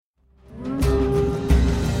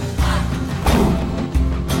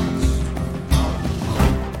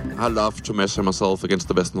I love to measure myself against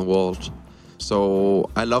the best in the world.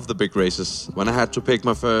 So I love the big races. When I had to pick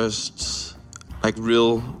my first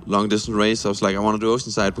real long distance race, I was like, I want to do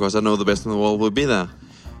Oceanside because I know the best in the world will be there.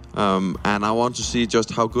 And I want to see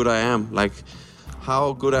just how good I am.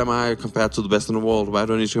 How good am I compared to the best in the world? Where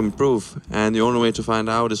do I need to improve? And the only way to find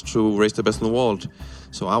out is to race the best in the world.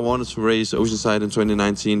 So I wanted to race Oceanside in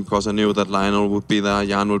 2019 because I knew that Lionel would be there,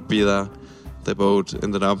 Jan would be there. They both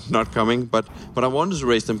ended up not coming. But I wanted to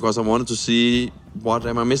race them because I wanted to see what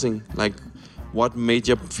am I missing? What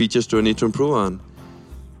major features do I need to improve on?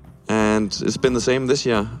 And it's been the same this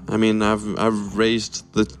year. I mean, I've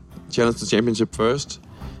raced the Challenger Championship first.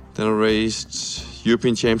 Then I raced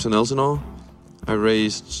European Champs in Elsinore. I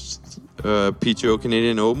raced PTO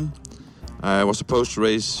Canadian Open. I was supposed to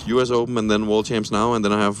race US Open and then World Champs now. And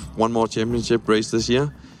then I have one more championship race this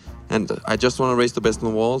year. And I just want to race the best in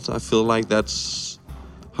the world. I feel like that's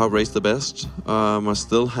how I race the best. I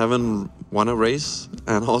still haven't won a race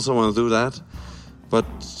and also want to do that. But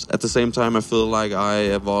at the same time, I feel like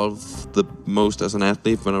I evolve the most as an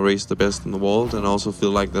athlete when I race the best in the world, and I also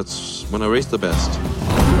feel like that's when I race the best.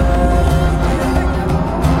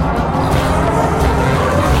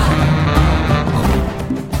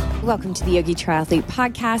 Welcome to the Yogi Triathlete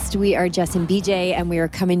Podcast. We are Jess and BJ, and we are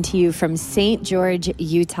coming to you from St. George,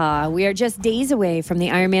 Utah. We are just days away from the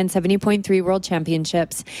Ironman 70.3 World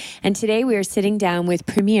Championships, and today we are sitting down with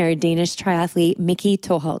premier Danish triathlete Miki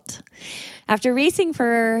Toholt. After racing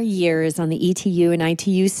for years on the ETU and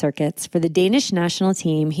ITU circuits for the Danish national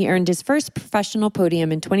team, he earned his first professional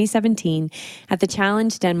podium in 2017 at the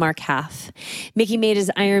Challenge Denmark Half. Miki made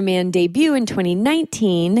his Ironman debut in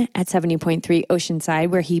 2019 at 70.3 Oceanside,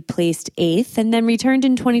 where he placed 8th, and then returned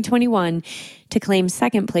in 2021 to claim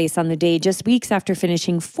second place on the day just weeks after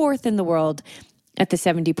finishing 4th in the world at the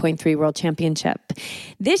 70.3 World Championship.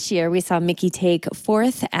 This year, we saw Miki take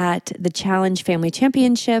 4th at the Challenge Family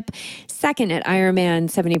Championship, 2nd at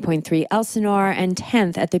Ironman 70.3 Elsinore, and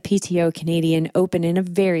 10th at the PTO Canadian Open in a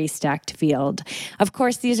very stacked field. Of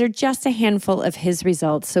course, these are just a handful of his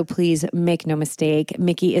results, so please make no mistake,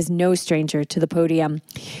 Miki is no stranger to the podium.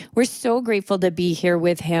 We're so grateful to be here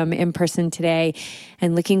with him in person today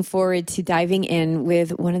and looking forward to diving in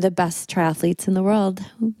with one of the best triathletes in the world.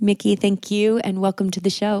 Miki, thank you, and welcome to the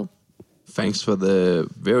show. Thanks for the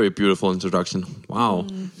very beautiful introduction. Wow.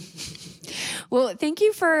 Well, thank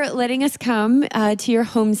you for letting us come to your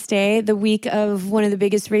homestay the week of one of the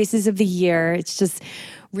biggest races of the year. It's just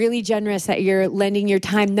really generous that you're lending your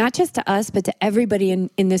time, not just to us, but to everybody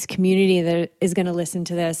in this community that is going to listen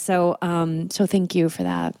to this. So thank you for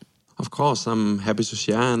that. Of course, I'm happy to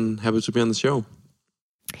share and happy to be on the show.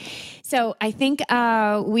 So I think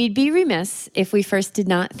we'd be remiss if we first did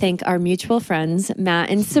not thank our mutual friends, Matt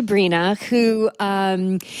and Sabrina, who,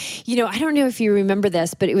 I don't know if you remember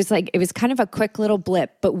this, but it was kind of a quick little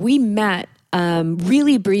blip, but we met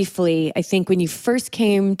really briefly, I think when you first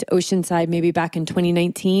came to Oceanside, maybe back in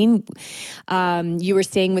 2019, you were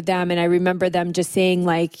staying with them. And I remember them just saying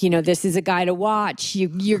this is a guy to watch.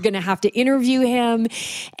 You're going to have to interview him.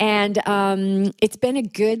 And it's been a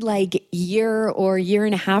good year or year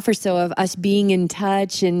and a half or so of us being in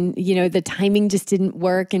touch. And, the timing just didn't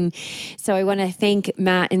work. And so I want to thank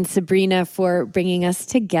Matt and Sabrina for bringing us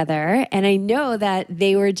together. And I know that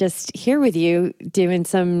they were just here with you doing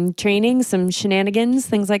some training, some shenanigans,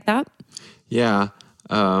 things like that? Yeah.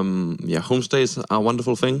 Homestays are a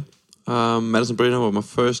wonderful thing. Matt and Sabrina were my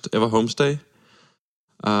first ever homestay.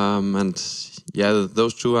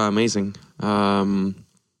 Those two are amazing.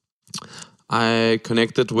 I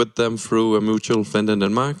connected with them through a mutual friend in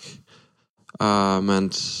Denmark.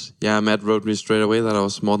 Matt wrote me straight away that I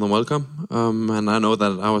was more than welcome. And I know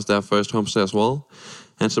that I was their first homestay as well.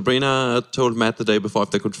 And Sabrina told Matt the day before if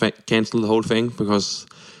they could cancel the whole thing because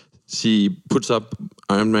she puts up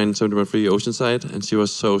Ironman 70.3 Oceanside, and she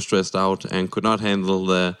was so stressed out and could not handle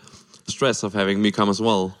the stress of having me come as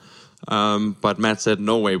well. But Matt said,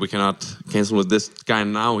 no way, we cannot cancel with this guy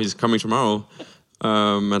now. He's coming tomorrow.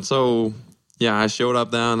 I showed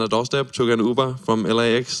up there on the doorstep, took an Uber from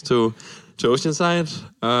LAX to Oceanside.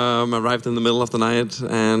 Arrived in the middle of the night,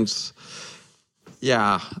 and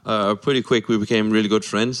pretty quick we became really good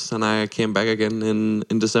friends, and I came back again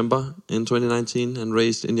in December in 2019 and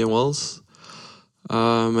raced Indian Wells.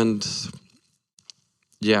 Matt and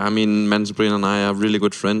Sabrina and I are really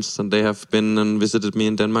good friends, and they have been and visited me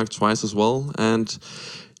in Denmark twice as well. And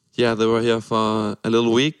they were here for a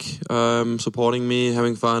little week, supporting me,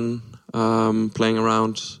 having fun, playing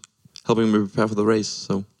around, helping me prepare for the race.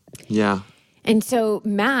 So, yeah. And so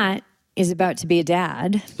Matt is about to be a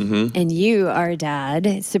dad, and you are a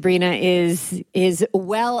dad. Sabrina is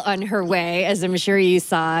well on her way, as I'm sure you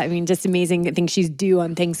saw. I mean, just amazing. I think she's due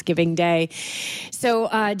on Thanksgiving Day. So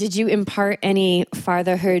did you impart any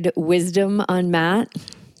fatherhood wisdom on Matt?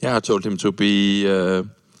 Yeah, I told him to be... I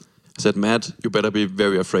said, Matt, you better be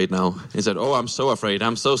very afraid now. He said, oh, I'm so afraid.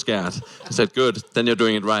 I'm so scared. I said, good, then you're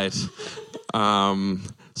doing it right.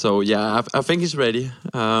 So, yeah, I think he's ready.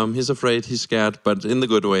 He's afraid, he's scared, but in the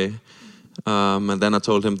good way. And then I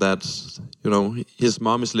told him that, his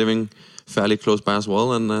mom is living fairly close by as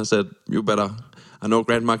well. And I said, you better, I know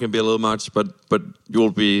grandma can be a little much, but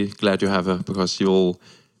you'll be glad you have her because she will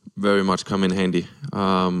very much come in handy.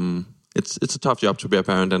 It's a tough job to be a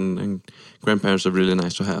parent, and grandparents are really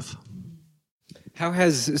nice to have.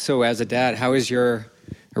 So as a dad,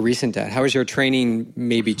 a recent dad, how has your training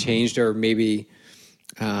maybe changed, or maybe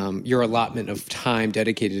your allotment of time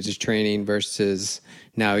dedicated to training versus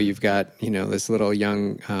now you've got, this little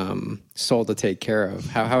young soul to take care of?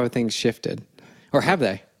 How have things shifted, or have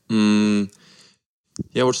they?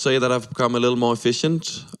 Yeah, I would say that I've become a little more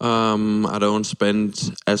efficient. I don't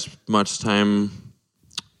spend as much time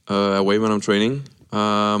away when I'm training.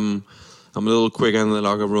 I'm a little quicker in the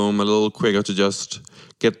locker room, a little quicker to just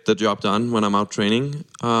get the job done when I'm out training.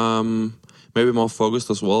 Maybe more focused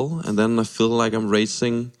as well. And then I feel like I'm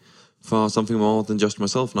racing for something more than just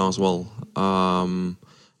myself now as well.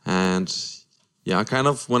 And yeah, I kind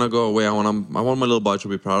of, when I go away, I want my little boy to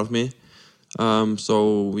be proud of me.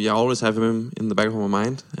 So yeah, I always have him in the back of my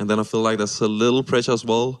mind. And then I feel like there's a little pressure as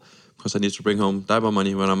well because I need to bring home diaper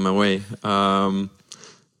money when I'm away.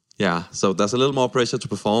 Yeah, so there's a little more pressure to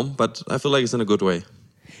perform, but I feel like it's in a good way.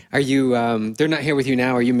 Are you, they're not here with you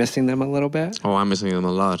now, are you missing them a little bit? Oh, I'm missing them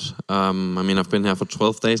a lot. I've been here for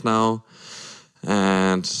 12 days now,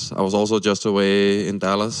 and I was also just away in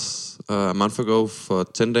Dallas a month ago for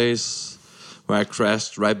 10 days, where I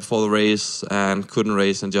crashed right before the race and couldn't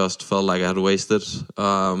race and just felt like I had wasted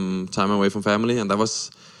time away from family, and that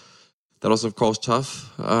was of course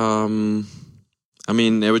tough.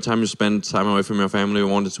 Every time you spend time away from your family, you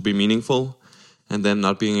want it to be meaningful, and then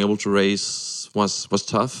not being able to race was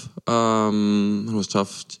tough. It was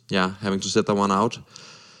tough, having to sit that one out.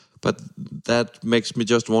 But that makes me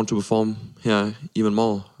just want to perform here even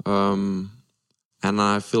more. And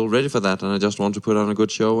I feel ready for that, and I just want to put on a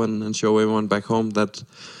good show and show everyone back home that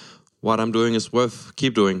what I'm doing is worth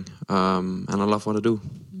keep doing, and I love what I do.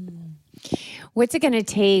 What's it going to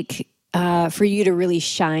take for you to really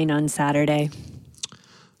shine on Saturday?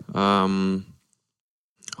 I'll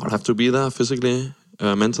have to be there physically,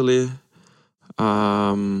 mentally,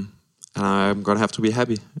 and I'm gonna have to be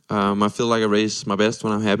happy. I feel like I race my best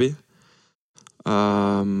when I'm happy,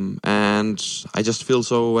 and I just feel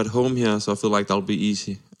so at home here, so I feel like that'll be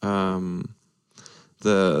easy. The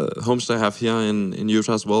homestay I have here in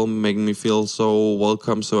Utah as well, making me feel so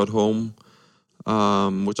welcome, so at home,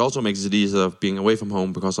 which also makes it easier being away from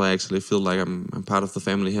home because I actually feel like I'm part of the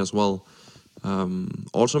family here as well.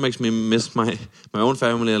 Also makes me miss my own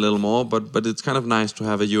family a little more, but it's kind of nice to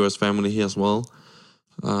have a US family here as well.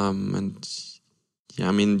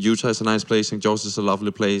 Utah is a nice place. St. George is a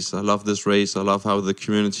lovely place. I love this race. I love how the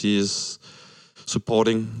community is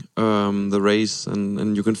supporting the race,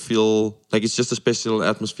 and you can feel like it's just a special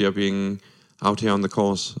atmosphere being out here on the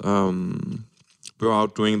course. We were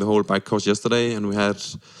out doing the whole bike course yesterday, and we had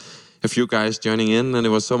a few guys joining in, and it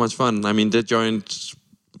was so much fun. They joined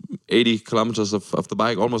 80 kilometers of the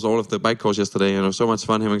bike, almost all of the bike course yesterday, and it was so much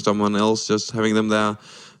fun having someone else, just having them there,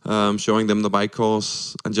 showing them the bike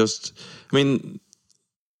course, and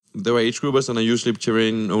they were age groupers, and I usually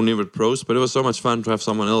train only with pros, but it was so much fun to have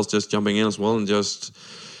someone else just jumping in as well, and just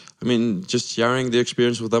sharing the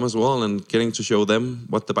experience with them as well, and getting to show them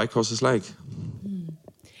what the bike course is like.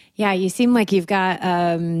 Yeah, you seem like you've got...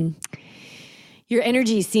 Your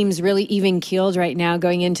energy seems really even-keeled right now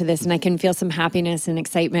going into this, and I can feel some happiness and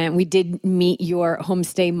excitement. We did meet your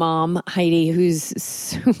homestay mom, Heidi, who's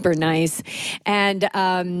super nice. And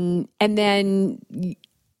then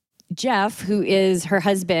Jeff, who is her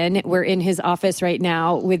husband, we're in his office right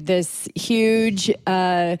now with this huge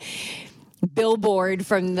billboard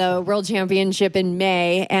from the World Championship in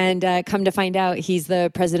May, and come to find out he's the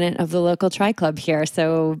president of the local tri club here.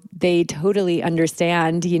 So they totally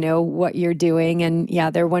understand, what you're doing, and yeah,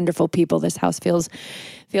 they're wonderful people. This house feels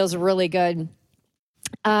really good.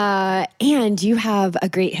 And you have a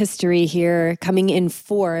great history here, coming in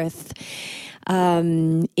fourth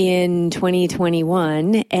in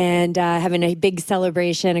 2021, and having a big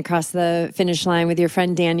celebration across the finish line with your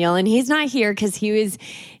friend Daniel. And he's not here because he was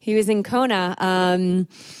in Kona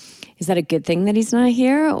Is that a good thing that he's not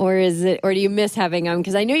here, or do you miss having him?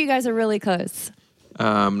 Because I know you guys are really close.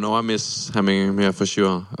 No, I miss having him here for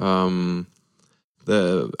sure. I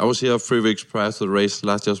was here 3 weeks prior to the race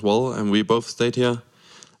last year as well, and we both stayed here.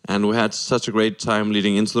 And we had such a great time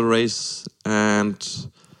leading into the race. And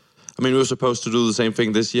I mean, we were supposed to do the same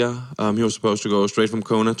thing this year. He was supposed to go straight from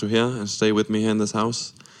Kona to here and stay with me here in this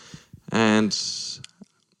house. And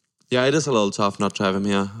yeah, it is a little tough not to have him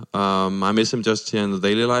here. I miss him just here in the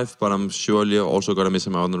daily life, but I'm surely also going to miss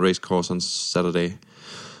him out on the race course on Saturday.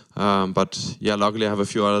 But yeah, luckily I have a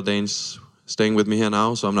few other Danes staying with me here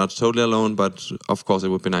now, so I'm not totally alone, but of course it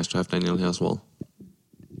would be nice to have Daniel here as well.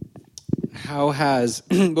 How has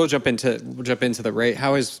we'll jump into the race.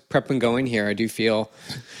 How has prep been going here? I do feel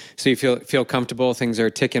so. You feel comfortable. Things are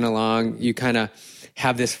ticking along. You kind of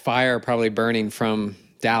have this fire probably burning from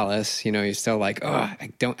Dallas. You know, you're still like, I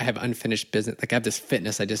have unfinished business. Like I have this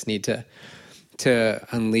fitness I just need to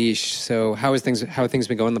unleash. So how have things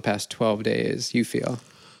been going the past 12 days? You feel?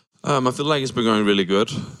 I feel like it's been going really good.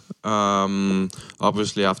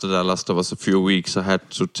 Obviously, after Dallas, there was a few weeks I had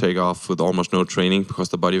to take off with almost no training because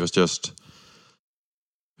the body was just.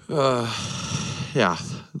 It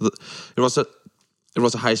was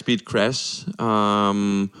a high-speed crash,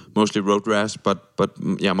 mostly road rash, but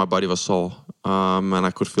yeah, my body was sore, and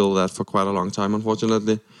I could feel that for quite a long time,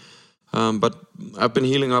 unfortunately. But I've been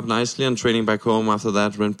healing up nicely, and training back home after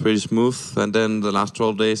that went pretty smooth, and then the last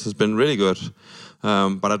 12 days has been really good.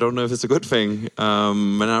 But I don't know if it's a good thing.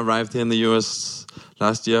 When I arrived here in the US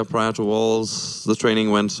last year prior to Worlds, the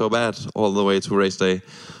training went so bad all the way to race day.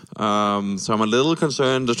 So I'm a little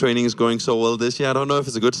concerned the training is going so well this year. I don't know if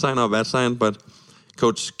it's a good sign or a bad sign, but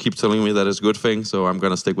coach keeps telling me that it's a good thing, so I'm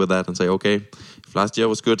going to stick with that and say, okay, if last year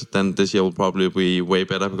was good, then this year will probably be way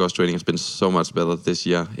better because training has been so much better this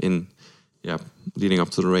year leading up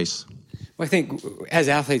to the race. Well, I think as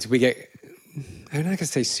athletes, we get, I'm not going to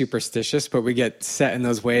say superstitious, but we get set in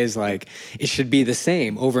those ways like it should be the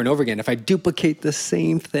same over and over again. If I duplicate the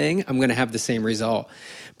same thing, I'm going to have the same result.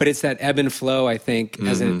 But it's that ebb and flow, I think,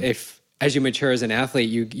 as you mature as an athlete,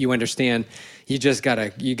 you understand you just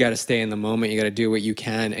gotta stay in the moment. You got to do what you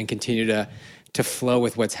can and continue to flow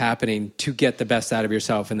with what's happening to get the best out of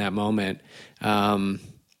yourself in that moment. Do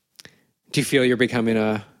you feel you're becoming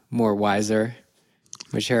a more wiser,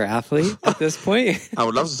 mature athlete at this point? I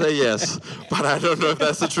would love to say yes, but I don't know if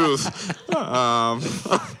that's the truth.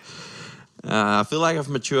 I feel like I've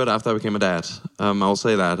matured after I became a dad. I'll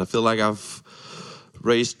say that. I feel like I've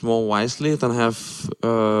raced more wisely than I have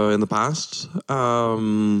in the past.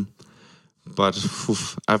 But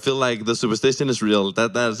I feel like the superstition is real. I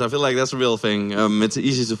feel like that's a real thing. It's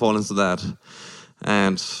easy to fall into that.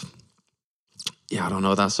 And yeah, I don't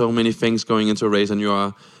know. There's so many things going into a race, and you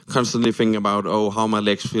are constantly thinking about, how are my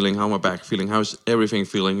legs feeling, how my back feeling, how's everything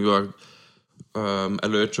feeling. You are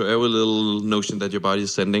alert to every little notion that your body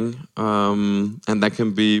is sending, and that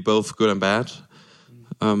can be both good and bad.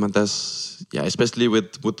 And there's, especially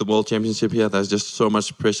with the World Championship here, there's just so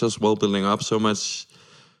much pressure as well building up, so much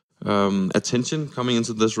attention coming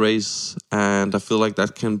into this race, and I feel like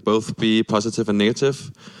that can both be positive and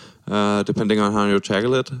negative, depending on how you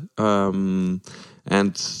tackle it. And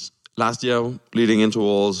last year, leading into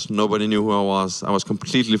Worlds, nobody knew who I was. I was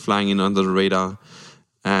completely flying in under the radar,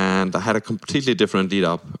 and I had a completely different lead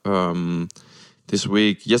up. This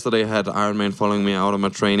week, yesterday I had Ironman following me out of my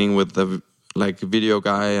training with the video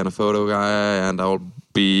guy and a photo guy, and I'll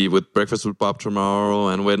be with Breakfast with Bob tomorrow,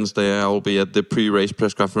 and Wednesday I will be at the pre-race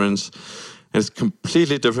press conference. And it's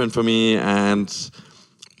completely different for me, and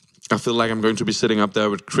I feel like I'm going to be sitting up there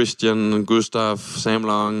with Christian, Gustav, Sam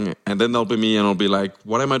Long, and then there'll be me, and I'll be like,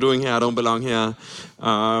 what am I doing here? I don't belong here.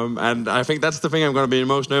 And I think that's the thing I'm going to be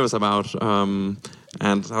most nervous about. And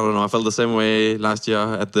I don't know, I felt the same way last year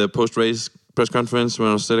at the post-race press conference when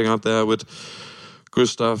I was sitting out there with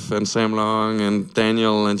Gustav and Sam Long and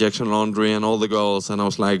Daniel and Jackson Laundry and all the girls, and I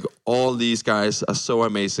was like, all these guys are so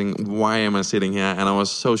amazing, why am I sitting here? And I was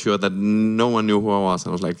so sure that no one knew who I was,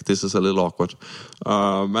 and I was like, this is a little awkward.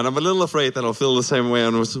 And I'm a little afraid that I'll feel the same way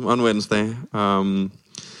on Wednesday.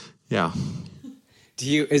 Yeah.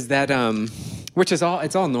 Is that which is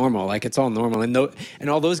it's all normal, like it's all normal, and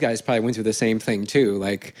all those guys probably went through the same thing too,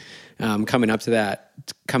 like coming up to that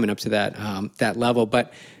level,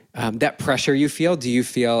 but that pressure you feel, do you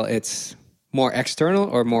feel it's more external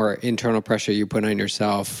or more internal pressure you put on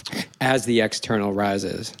yourself as the external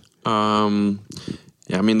rises?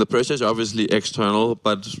 The pressure is obviously external,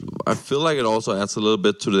 but I feel like it also adds a little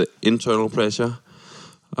bit to the internal pressure.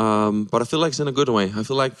 But I feel like it's in a good way. I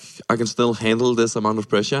feel like I can still handle this amount of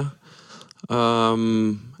pressure.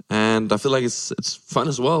 And I feel like it's fun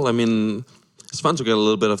as well. I mean, it's fun to get a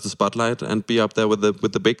little bit of the spotlight and be up there with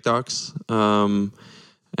the big dogs.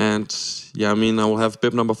 And yeah, I mean, I will have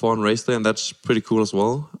bib number 4 on race day, and that's pretty cool as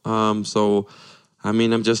well. So, I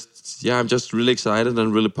mean, I'm just really excited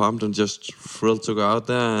and really pumped and just thrilled to go out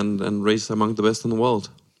there and race among the best in the world.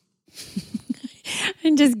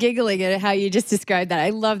 I'm just giggling at how you just described that. I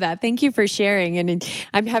love that. Thank you for sharing. And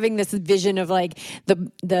I'm having this vision of like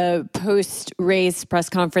the post-race press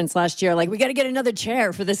conference last year. Like, we got to get another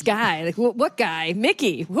chair for this guy. Like, what guy?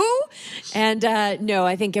 Mickey? Who? And no,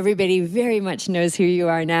 I think everybody very much knows who you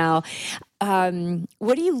are now.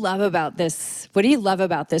 What do you love about this? What do you love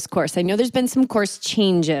about this course? I know there's been some course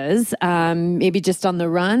changes, maybe just on the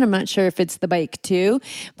run. I'm not sure if it's the bike too,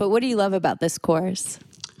 but what do you love about this course?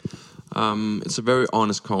 It's a very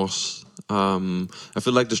honest course. I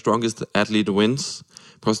feel like the strongest athlete wins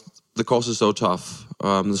because the course is so tough.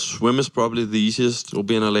 The swim is probably the easiest. It'll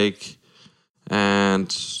be in a lake,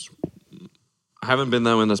 and I haven't been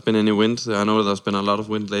there when there's been any wind. I know there's been a lot of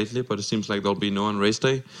wind lately, but it seems like there'll be no on race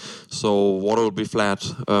day. So water will be flat,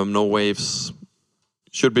 no waves.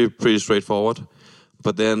 Should be pretty straightforward.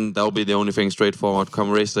 But then that'll be the only thing straightforward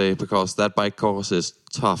come race day because that bike course is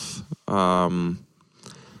tough.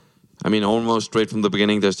 I mean, almost straight from the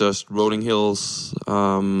beginning, there's just rolling hills,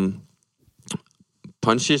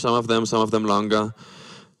 punchy, some of them longer,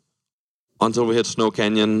 until we hit Snow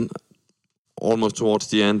Canyon, almost towards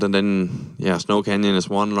the end, and then, yeah, Snow Canyon is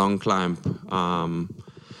one long climb.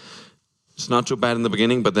 It's not too bad in the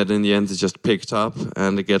beginning, but then in the end, it just picked up,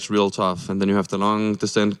 and it gets real tough, and then you have the long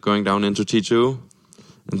descent going down into T2,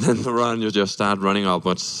 and then the run, you just start running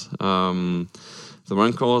upwards. The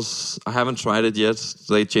run course, I haven't tried it yet.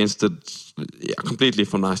 They changed it completely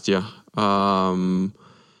from last year. But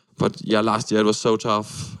yeah, last year it was so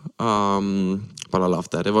tough. But I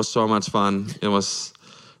loved that. It was so much fun. It was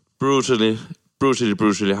brutally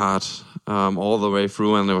hard all the way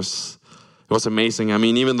through, and it was amazing. I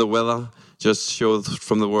mean, even the weather just showed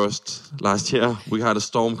from the worst last year. We had a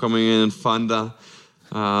storm coming in and thunder.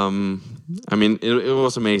 I mean, it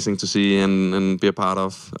was amazing to see and be a part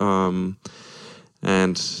of.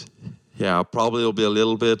 And yeah, probably it'll be a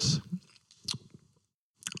little bit,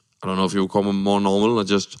 I don't know if you would call it more normal or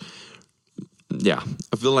just, yeah.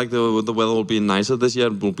 I feel like the weather will be nicer this year.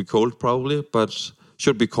 It will be cold probably, but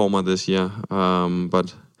should be calmer this year.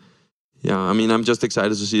 But yeah, I mean, I'm just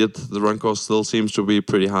excited to see it. The run course still seems to be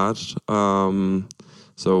pretty hard.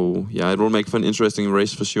 So yeah, it will make for an interesting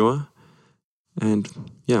race for sure. And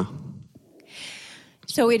yeah.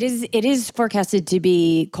 So it is forecasted to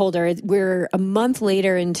be colder. We're a month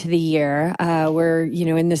later into the year. We're,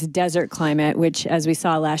 in this desert climate, which, as we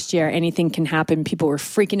saw last year, anything can happen. People were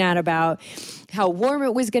freaking out about how warm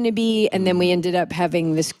it was going to be. And then we ended up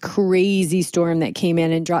having this crazy storm that came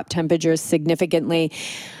in and dropped temperatures significantly.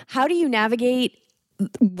 How do you navigate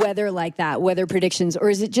weather like that, weather predictions? Or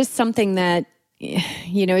is it just something that,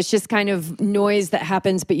 it's just kind of noise that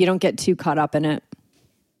happens, but you don't get too caught up in it?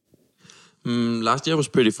 Last year I was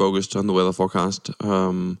pretty focused on the weather forecast,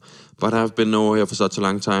 but I've been over here for such a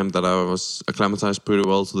long time that I was acclimatized pretty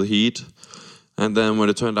well to the heat. And then when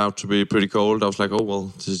it turned out to be pretty cold, I was like, oh,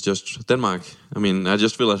 well, this is just Denmark. I mean, I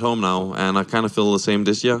just feel at home now, and I kind of feel the same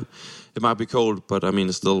this year. It might be cold, but I mean,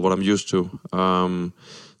 it's still what I'm used to.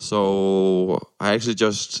 So I actually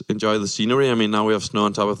just enjoy the scenery. I mean, now we have snow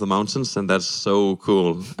on top of the mountains, and that's so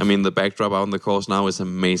cool. I mean, the backdrop out on the course now is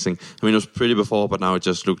amazing. I mean, it was pretty before, but now it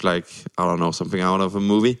just looked like, I don't know, something out of a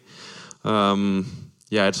movie.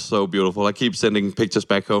 Yeah, it's so beautiful. I keep sending pictures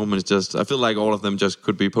back home, and it's just, I feel like all of them just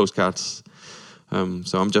could be postcards.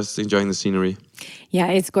 So I'm just enjoying the scenery. Yeah,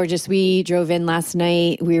 it's gorgeous. We drove in last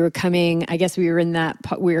night. We were coming, I guess we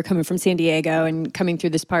were coming from San Diego and coming through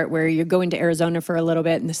this part where you go into Arizona for a little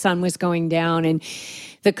bit and the sun was going down and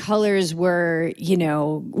the colors were,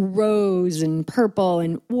 rose and purple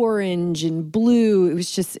and orange and blue. It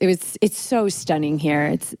was just, it's so stunning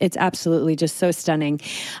here. It's absolutely just so stunning.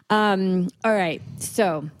 All right.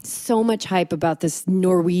 So much hype about this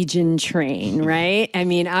Norwegian train, right? I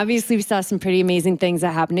mean, obviously we saw some pretty amazing things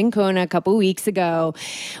that happened in Kona a couple weeks ago,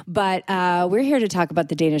 but we're here to talk about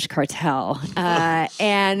the Danish cartel.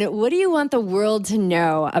 And what do you want the world to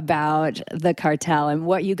know about the cartel and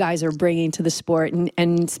what you guys are bringing to the sport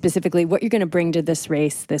and specifically what you're going to bring to this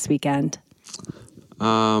race this weekend?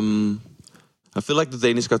 I feel like the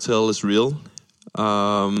Danish cartel is real.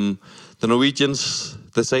 The Norwegians,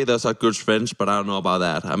 they say they're such good friends, but I don't know about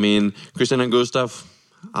that. I mean, Christian and Gustav,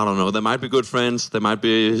 I don't know. They might be good friends. There might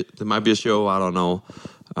be a show. I don't know.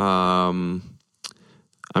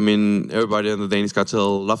 I mean, everybody in the Danish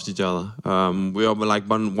cartel loves each other. We are like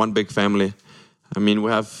one big family. I mean,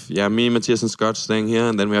 we have me, Matthias, and Scott staying here,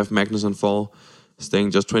 and then we have Magnus and Thor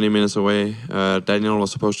staying just 20 minutes away. Daniel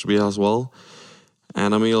was supposed to be here as well.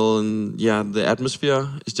 And Emil, and the atmosphere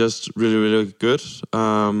is just really, really good.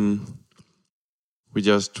 We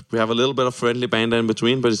have a little bit of friendly banter in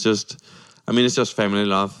between, but it's just family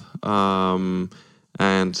love.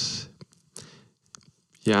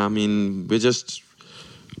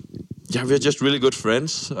 We're just really good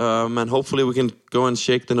friends. And hopefully we can go and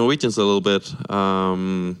shake the Norwegians a little bit.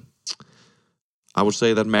 I would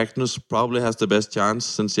say that Magnus probably has the best chance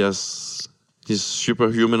since he's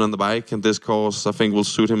superhuman on the bike, and this course I think will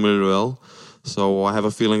suit him really well. So I have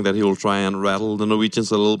a feeling that he will try and rattle the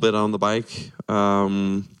Norwegians a little bit on the bike.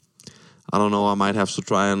 I don't know, I might have to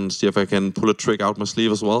try and see if I can pull a trick out my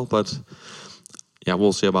sleeve as well, but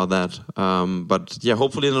we'll see about that.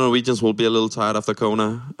 Hopefully the Norwegians will be a little tired after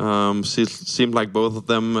Kona. Seemed like both of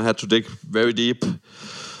them had to dig very deep.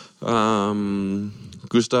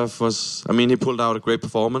 Gustav he pulled out a great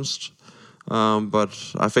performance.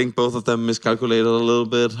 But I think both of them miscalculated a little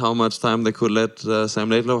bit how much time they could let Sam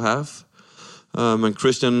Laidlow have. And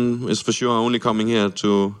Christian is for sure only coming here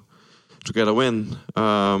to get a win.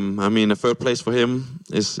 A third place for him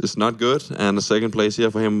is not good, and a second place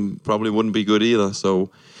here for him probably wouldn't be good either. So,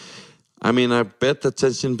 I bet the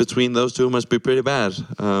tension between those two must be pretty bad.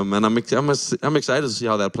 And I'm excited to see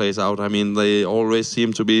how that plays out. They always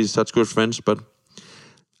seem to be such good friends, but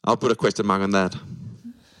I'll put a question mark on that.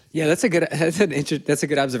 Yeah, that's a good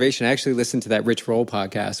observation. I actually listened to that Rich Roll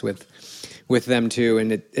podcast with them too,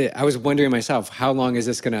 and I was wondering myself, how long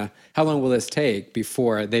will this take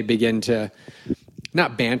before they begin to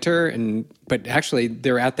not banter but actually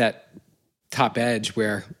they're at that top edge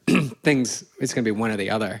where it's going to be one or the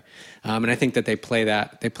other. And I think that they play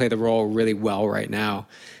the role really well right now.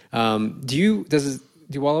 Do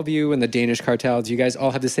all of you in the Danish cartel, do you guys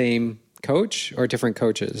all have the same coach or different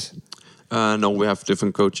coaches? No, we have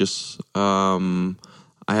different coaches.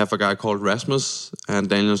 I have a guy called Rasmus, and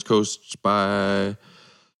Daniel's coached by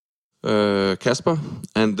Kasper.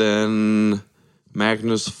 And then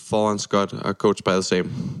Magnus, Thor, and Scott are coached by the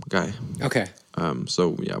same guy. Okay.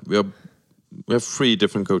 We have 3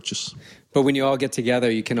 different coaches. But when you all get together,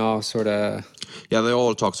 you can all sort of... Yeah, they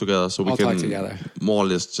all talk together, so we can more or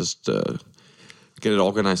less just get it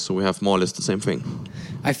organized so we have more or less the same thing.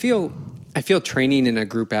 I feel training in a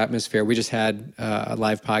group atmosphere. We just had a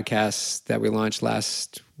live podcast that we launched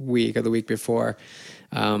last week or the week before,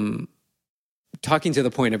 talking to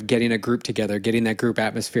the point of getting a group together, getting that group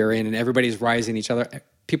atmosphere in, and everybody's rising each other.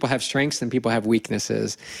 People have strengths and people have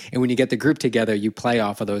weaknesses. And when you get the group together, you play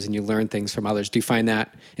off of those and you learn things from others. Do you find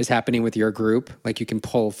that is happening with your group? Like you can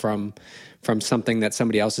pull from something that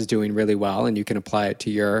somebody else is doing really well and you can apply it to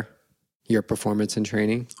your performance and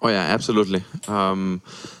training? Oh, yeah, absolutely.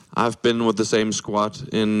 I've been with the same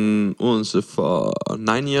squad in Odense for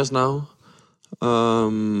 9 years now.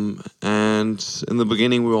 And in the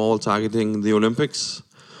beginning, we were all targeting the Olympics.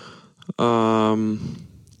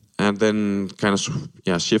 And then kind of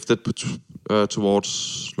shifted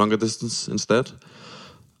towards longer distance instead.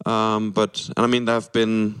 There have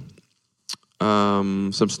been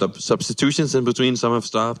some substitutions in between. Some have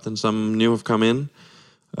stopped and some new have come in.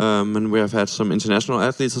 And we have had some international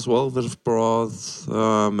athletes as well that have brought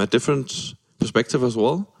a different perspective as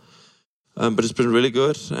well. But it's been really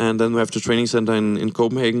good. And then we have the training center in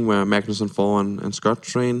Copenhagen where Magnus and Thor and Scott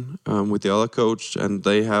train with the other coach. And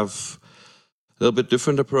they have a little bit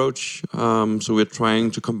different approach. So we're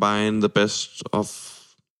trying to combine the best of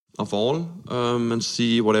all and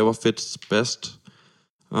see whatever fits best.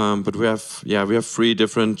 But we have 3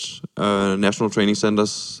 different national training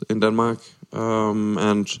centers in Denmark. All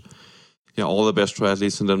the best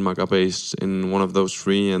triathletes in Denmark are based in one of those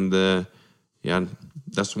 3, and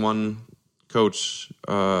that's one coach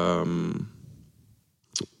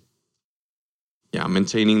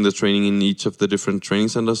maintaining the training in each of the different training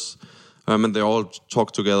centers, and they all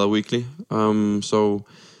talk together weekly. It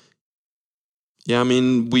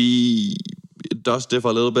does differ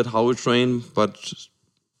a little bit how we train, but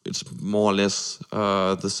it's more or less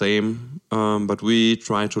the same, but we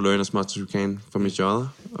try to learn as much as we can from each other.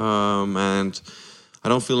 And I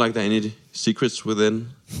don't feel like there are any secrets within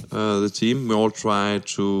the team. We all try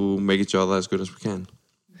to make each other as good as we can.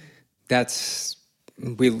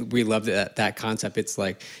 We love that concept. It's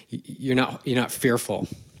like you're not fearful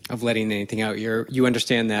of letting anything out. You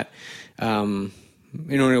understand that the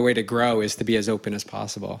only way to grow is to be as open as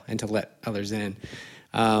possible and to let others in.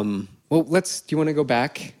 Do you want to go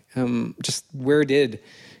back? Because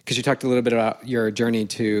you talked a little bit about your journey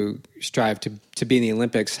to strive to be in the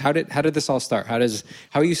Olympics. How did this all start? How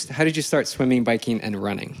did you start swimming, biking, and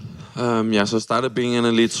running? So I started being an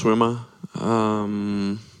elite swimmer.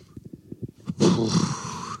 I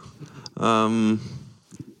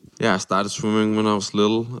started swimming when I was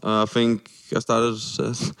little. I think I started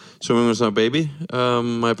swimming as a baby.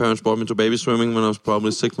 My parents brought me to baby swimming when I was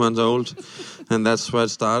probably 6 months old, and that's where it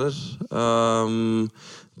started. Then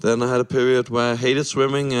I had a period where I hated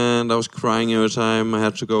swimming, and I was crying every time I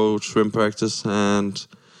had to go to swim practice, and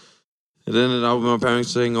it ended up with my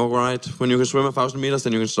parents saying, all right, when you can swim 1,000 meters,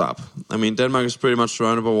 then you can stop. I mean, Denmark is pretty much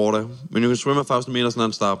surrounded by water. When you can swim 1,000 meters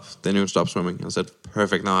non-stop, then you can stop swimming. I said,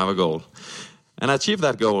 perfect, now I have a goal. And I achieved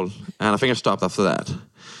that goal, and I think I stopped after that.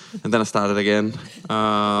 And then I started again.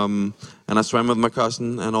 And I swam with my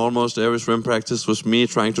cousin, and almost every swim practice was me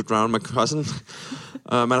trying to drown my cousin.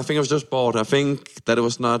 And I think I was just bored. I think that it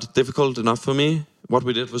was not difficult enough for me. What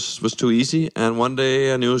we did was too easy. And one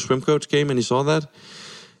day a new swim coach came, and he saw that.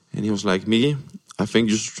 And he was like, Miki, I think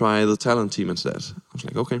you should try the talent team instead. I was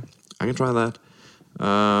like, okay, I can try that.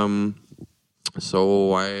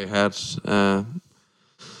 So I had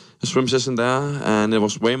a swim session there, and it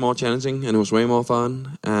was way more challenging, and it was way more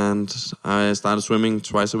fun. And I started swimming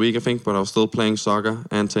twice a week, I think, but I was still playing soccer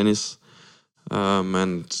and tennis.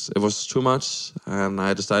 And it was too much, and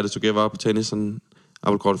I decided to give up tennis, and I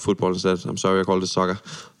would call it football instead. I'm sorry, I called it soccer.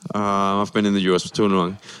 I've been in the US for too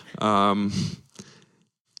long.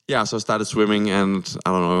 So I started swimming, and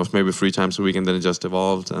I don't know, it was maybe 3 times a week, and then it just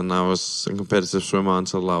evolved, and I was a competitive swimmer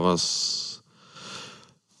until I was,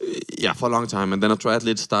 for a long time. And then a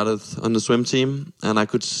triathlete started on the swim team, and I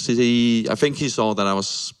could see, I think he saw that I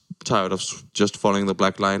was tired of just following the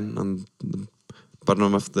black line on the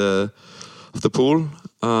bottom of the pool.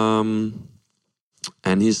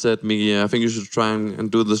 And he said, Miki, I think you should try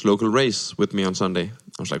and do this local race with me on Sunday.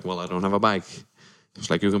 I was like, well, I don't have a bike. He was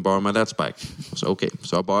like, you can borrow my dad's bike. I was like, okay.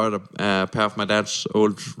 So I borrowed a pair of my dad's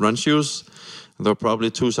old run shoes. They were probably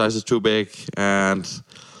 2 sizes too big. And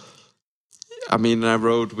I mean, I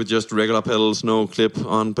rode with just regular pedals, no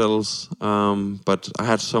clip-on pedals. But I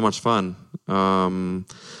had so much fun.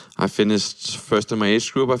 I finished first in my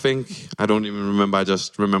age group, I think. I don't even remember. I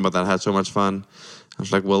just remember that I had so much fun. I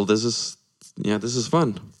was like, well, this is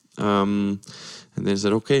fun. And they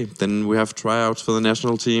said, okay, then we have tryouts for the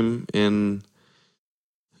national team in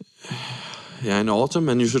autumn,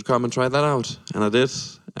 and you should come and try that out. And I did.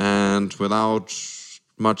 And without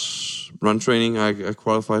much run training, I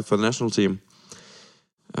qualified for the national team.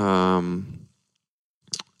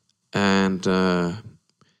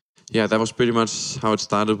 That was pretty much how it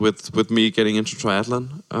started with me getting into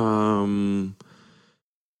triathlon.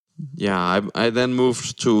 I then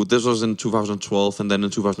moved to, this was in 2012, and then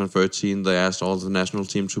in 2013 they asked all the national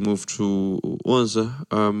team to move to Odense,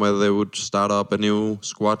 where they would start up a new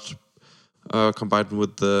squad combined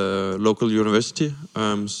with the local university.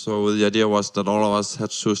 So the idea was that all of us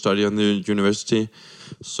had to study on the university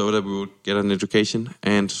so that we would get an education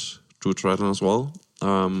and do triathlon as well,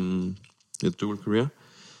 a dual career.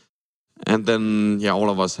 And then,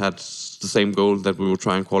 all of us had the same goal, that we would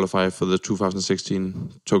try and qualify for the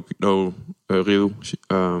 2016 Rio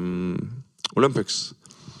Olympics.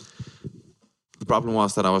 The problem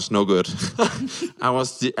was that I was no good. I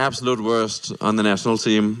was the absolute worst on the national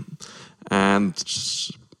team. And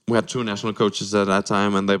we had 2 national coaches at that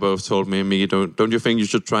time, and they both told me, Miki, don't you think you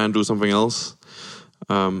should try and do something else?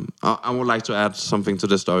 I would like to add something to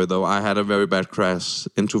this story, though. I had a very bad crash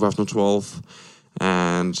in 2012.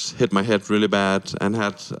 And hit my head really bad and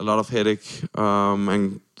had a lot of headache,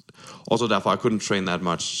 and also therefore I couldn't train that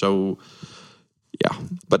much. So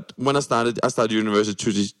but when I started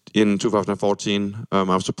university in 2014. I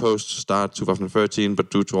was supposed to start 2013,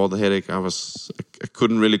 but due to all the headache, I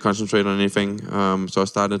couldn't really concentrate on anything. So I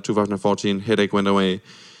started in 2014. Headache went away.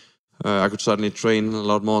 I could suddenly train a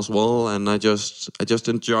lot more as well, and I just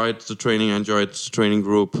enjoyed the training. I enjoyed the training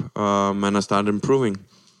group, and I started improving.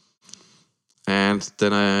 And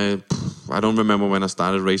then I don't remember when I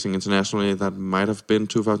started racing internationally. That might have been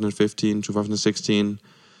 2015, 2016.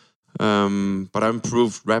 But I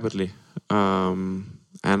improved rapidly. And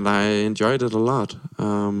I enjoyed it a lot.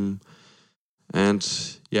 I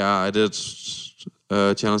did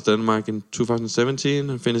Challenge Denmark in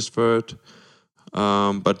 2017 and finished third.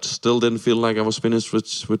 But still didn't feel like I was finished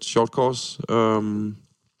with short course.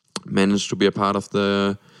 Managed to be a part of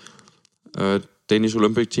the Danish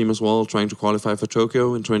Olympic team as well, trying to qualify for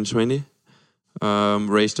Tokyo in 2020.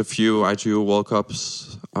 Raced a few ITU World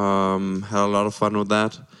Cups. Had a lot of fun with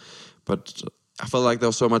that. But I felt like there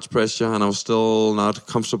was so much pressure, and I was still not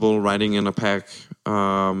comfortable riding in a pack.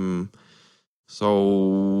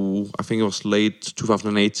 So I think it was late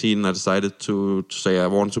 2018 I decided to say I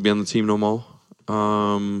wanted to be on the team no more.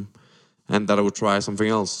 and that I would try something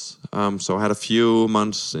else. So I had a few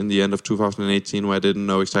months in the end of 2018 where I didn't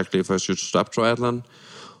know exactly if I should stop triathlon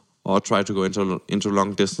or try to go into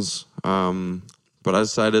long distance. But I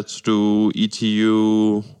decided to do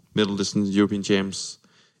ETU middle distance European Champs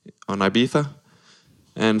on Ibiza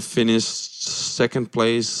and finished second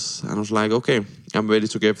place. And I was like, okay, I'm ready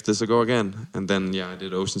to give this a go again. And then, I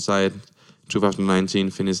did Oceanside 2019,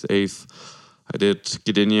 finished 8th. I did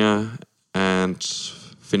Gdynia and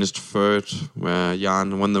finished 3rd, where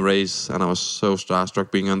Jan won the race. And I was so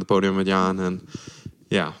starstruck being on the podium with Jan. And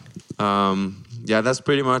that's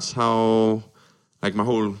pretty much how,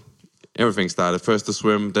 everything started. First the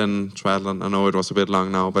swim, then triathlon. I know it was a bit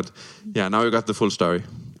long now, but now you got the full story.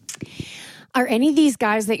 Are any of these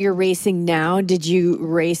guys that you're racing now, did you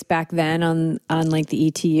race back then on like the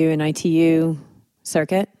ETU and ITU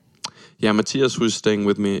circuit? Yeah, Matthias, who's staying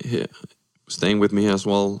with me here as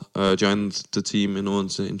well, joined the team in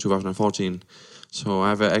Odense in 2014. So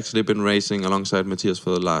I've actually been racing alongside Matthias for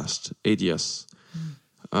the last 8 years.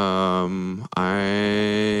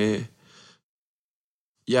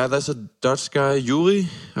 There's a Dutch guy, Yuri.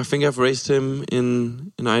 I think I've raced him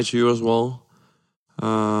in ITU as well.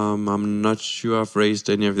 I'm not sure I've raced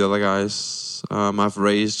any of the other guys. I've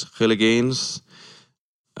raced Gille Gaines,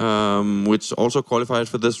 which also qualified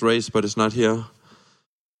for this race, but it's not here.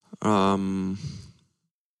 And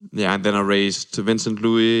then I raced Vincent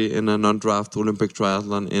Louis in a non-draft Olympic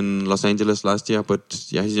triathlon in Los Angeles last year, but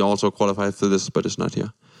he also qualified for this, but it's not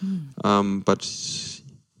here.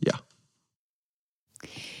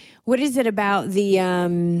 What is it about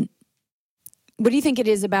what do you think it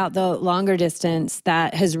is about the longer distance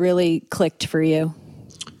that has really clicked for you?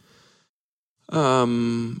 I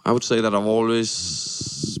would say that I've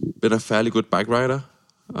always been a fairly good bike rider.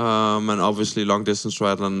 And obviously long distance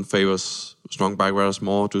triathlon favors strong bike riders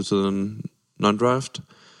more due to the non-draft.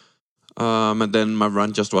 And then my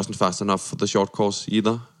run just wasn't fast enough for the short course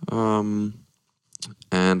either. And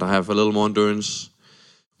I have a little more endurance,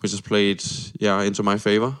 which has played into my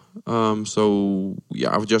favor. I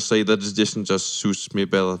would just say that this distance just suits me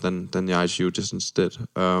better than the ITU distance did.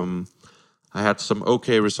 I had some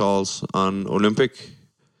okay results on Olympic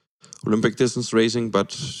distance racing,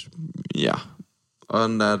 but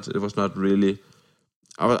on that it was not really.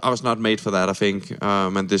 I was not made for that, I think,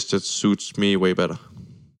 and this just suits me way better.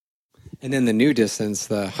 And then the new distance,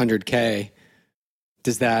 the 100K,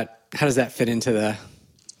 how does that fit into the?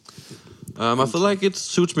 I feel like it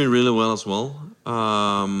suits me really well as well.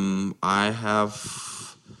 I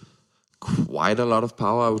have quite a lot of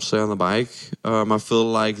power, I would say, on the bike. I feel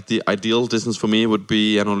like the ideal distance for me would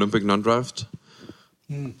be an Olympic non-draft.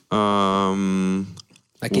 Like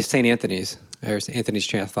St. Anthony's, or St. Anthony's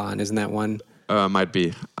Triathlon, isn't that one? Might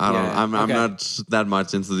be. I don't know. I'm not that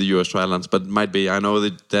much into the US triathlons, but might be. I know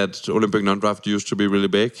that Olympic non-draft used to be really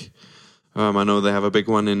big. I know they have a big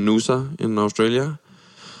one in Noosa in Australia.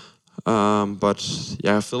 But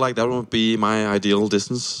I feel like that would be my ideal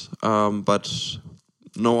distance. But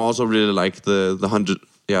no, I also really like the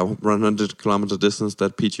 100 kilometer distance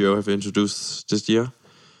that PTO have introduced this year.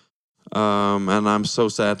 And I'm so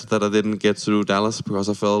sad that I didn't get to do Dallas because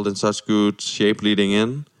I felt in such good shape leading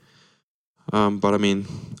in. But I mean,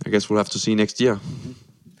 I guess we'll have to see next year.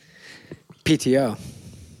 PTO.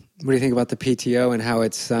 What do you think about the PTO and how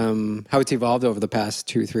it's evolved over the past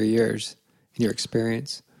 2-3 years in your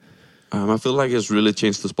experience? I feel like it's really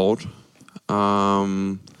changed the sport.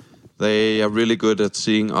 They are really good at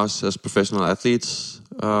seeing us as professional athletes.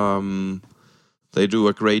 They do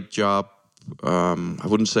a great job. I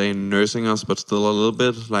wouldn't say nursing us, but still a little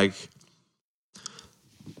bit. Like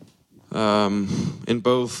in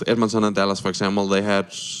both Edmonton and Dallas, for example, they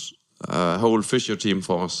had a whole physio team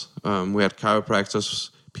for us. We had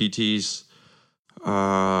chiropractors, PTs.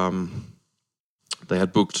 They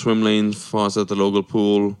had booked swim lanes for us at the local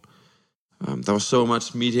pool. There was so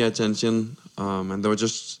much media attention, and they were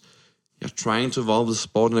just trying to evolve the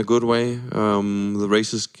sport in a good way. The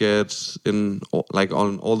races get on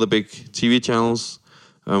all the big TV channels.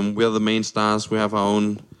 We are the main stars. We have our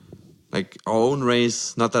own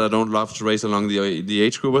race. Not that I don't love to race along the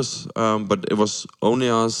age groupers, but it was only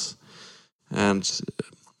us, and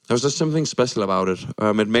there was just something special about it.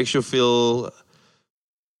 It makes you feel.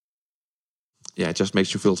 It just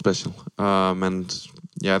makes you feel special, and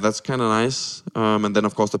that's kind of nice. And then,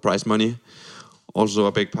 of course, the prize money, also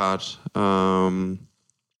a big part. I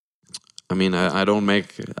mean, I don't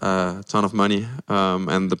make a ton of money,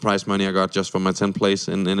 and the prize money I got just for my 10th place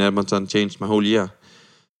in Edmonton changed my whole year.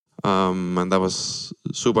 And that was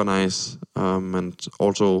super nice. And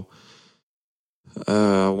also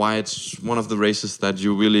why it's one of the races that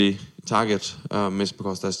you really target is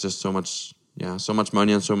because there's just so much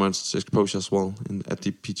money and so much exposure as well at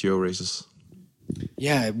the PTO races.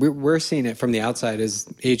 Yeah, we're seeing it from the outside as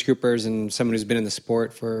age groupers and someone who's been in the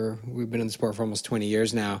sport we've been in the sport for almost 20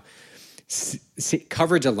 years now.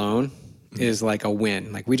 Coverage alone is like a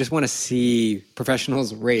win. Like we just want to see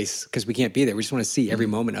professionals race because we can't be there. We just want to see every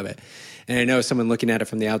moment of it. And I know someone looking at it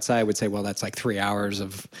from the outside would say, well, that's like 3 hours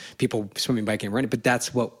of people swimming, biking, and running. But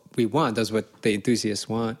that's what we want. That's what the enthusiasts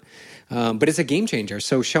want. But it's a game changer.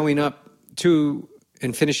 So showing up to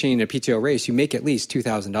and finishing a PTO race, you make at least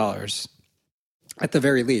 $2,000 at the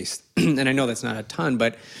very least. And I know that's not a ton,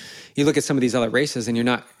 but you look at some of these other races and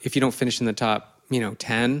if you don't finish in the top,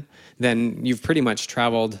 10, then you've pretty much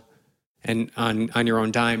traveled and on your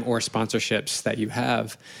own dime or sponsorships that you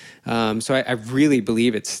have. So I really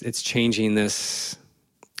believe it's changing this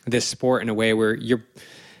sport in a way where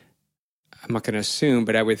I'm not going to assume,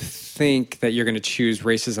 but I would think that you're going to choose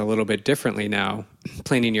races a little bit differently now,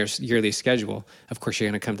 planning your yearly schedule. Of course, you're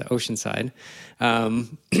going to come to Oceanside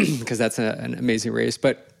because that's an amazing race.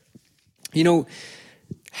 But,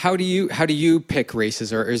 how do you pick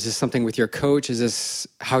races, or is this something with your coach? Is this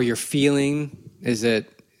how you're feeling? Is it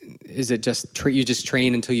just you just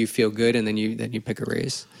train until you feel good and then you pick a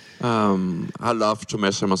race? I love to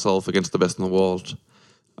measure myself against the best in the world.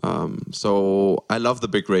 So I love the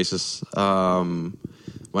big races.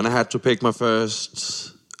 When I had to pick my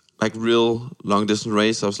first real long distance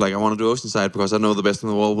race, I was like, I want to do Oceanside because I know the best in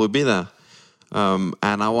the world will be there. And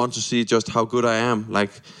I want to see just how good I am.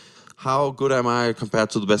 How good am I compared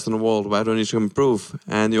to the best in the world? Where do I need to improve?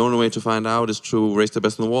 And the only way to find out is to race the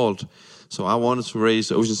best in the world. So I wanted to race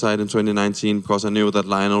Oceanside in 2019 because I knew that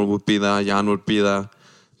Lionel would be there, Jan would be there.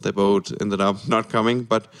 They both ended up not coming,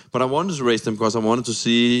 but I wanted to race them because I wanted to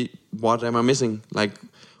see what am I missing,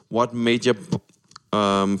 what major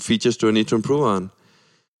features do I need to improve on.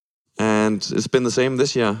 And it's been the same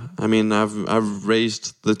this year. I mean, I've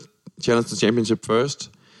raced the Challenger Championship first,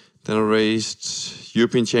 then I raced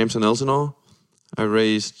European Champs in Elsinore. I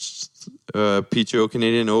raced PTO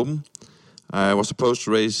Canadian Open. I was supposed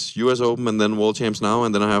to race US Open and then World Champs now,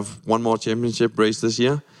 and then I have one more championship race this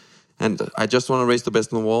year. And I just want to race the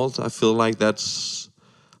best in the world. I feel like that's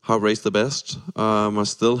how I race the best. I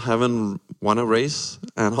still haven't won a race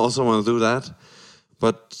and also want to do that.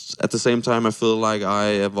 But at the same time, I feel like I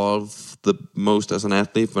evolve the most as an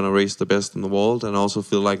athlete when I race the best in the world. And I also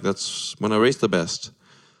feel like that's when I race the best.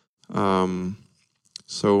 And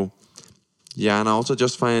I also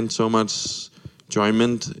just find so much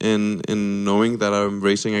enjoyment in knowing that I'm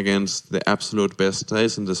racing against the absolute best there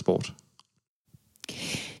is in the sport.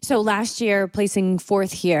 So last year, placing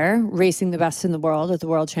 4th here, racing the best in the world at the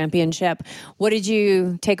World Championship, what did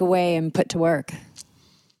you take away and put to work?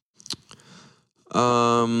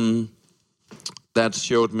 That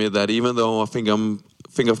showed me that even though I think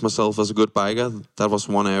of myself as a good biker, that was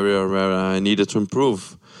one area where I needed to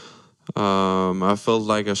improve. I felt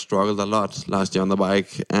like I struggled a lot last year on the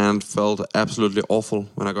bike and felt absolutely awful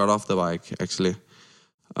when I got off the bike, actually.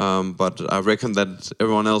 But I reckon that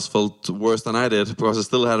everyone else felt worse than I did because I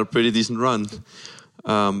still had a pretty decent run.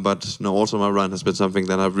 Also my run has been something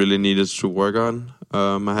that I've really needed to work on.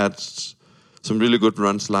 I had some really good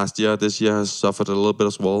runs last year. This year has suffered a little bit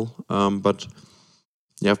as well. I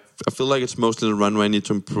feel like it's mostly the run where I need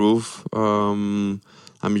to improve.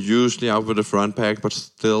 I'm usually out with the front pack, but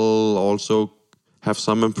still also have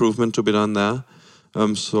some improvement to be done there.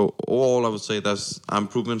 So overall, I would say there's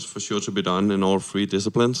improvements for sure to be done in all 3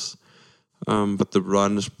 disciplines. But the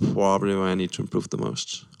run is probably where I need to improve the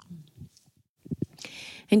most.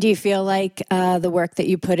 And do you feel like the work that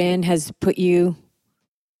you put in has put you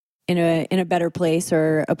in a better place,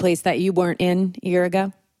 or a place that you weren't in a year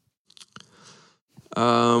ago?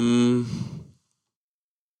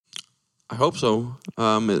 I hope so.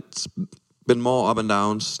 It's been more up and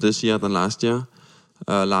downs this year than last year.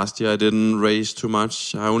 Last year I didn't race too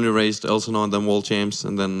much. I only raced Elsinore and then World Champs,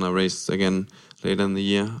 and then I raced again later in the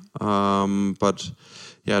year.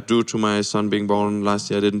 Due to my son being born last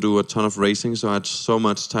year, I didn't do a ton of racing, so I had so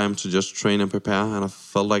much time to just train and prepare, and I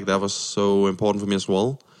felt like that was so important for me as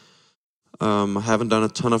well. I haven't done a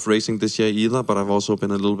ton of racing this year either, but I've also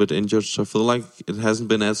been a little bit injured, so I feel like it hasn't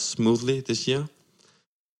been as smoothly this year.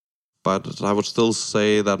 But I would still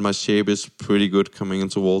say that my shape is pretty good coming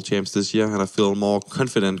into World Champs this year, and I feel more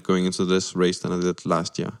confident going into this race than I did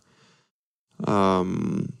last year.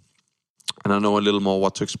 And I know a little more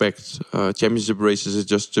what to expect. Championship races is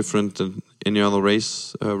just different than any other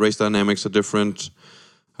race. Race dynamics are different.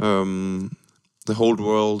 The whole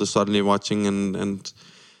world is suddenly watching, and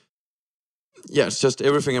Yeah, it's just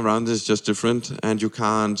everything around is just different, and you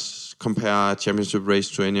can't compare a championship race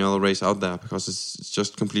to any other race out there because it's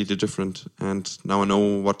just completely different. And now I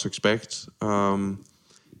know what to expect, and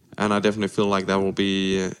I definitely feel like that will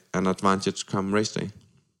be an advantage come race day.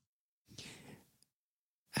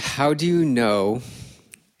 How do you know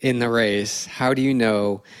in the race, how do you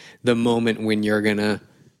know the moment when you're going to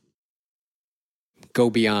go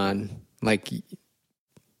beyond? Like,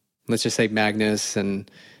 let's just say Magnus and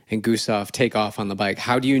Gustav take off on the bike.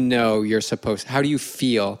 How do you know how do you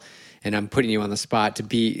feel, and I'm putting you on the spot to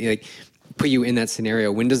be like, put you in that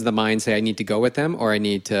scenario. When does the mind say I need to go with them or I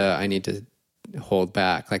need to hold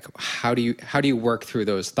back? Like, how do you work through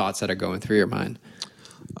those thoughts that are going through your mind?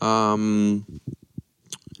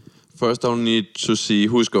 First, I'll need to see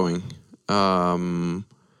who's going. And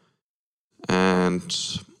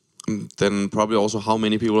then probably also how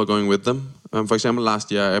many people are going with them. For example,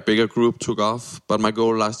 last year, a bigger group took off, but my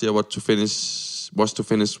goal last year was to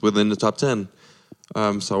finish within the top 10.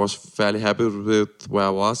 So I was fairly happy with where I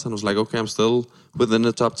was, and I was like, okay, I'm still within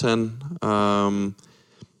the top 10.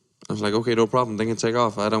 I was like, okay, no problem, they can take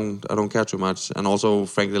off. I don't care too much. And also,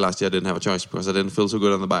 frankly, last year I didn't have a choice because I didn't feel so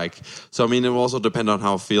good on the bike. So, I mean, it will also depend on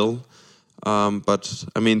how I feel. But,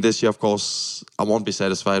 I mean, this year, of course, I won't be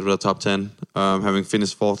satisfied with the top 10. Having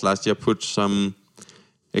finished fourth last year put some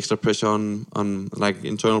extra pressure on like,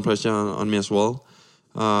 internal pressure on me as well.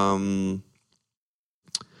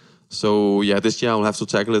 So, yeah, this year I'll have to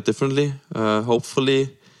tackle it differently.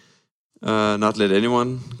 Hopefully, not let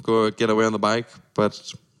anyone get away on the bike,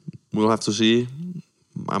 but we'll have to see.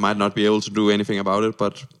 I might not be able to do anything about it,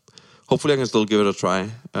 but hopefully I can still give it a try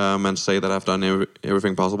and say that I've done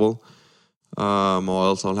everything possible. Or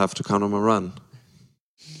else I'll have to count on my run.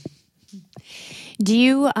 Do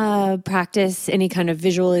you practice any kind of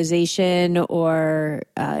visualization or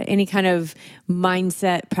any kind of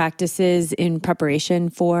mindset practices in preparation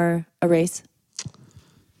for a race?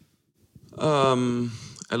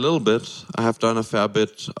 A little bit. I have done a fair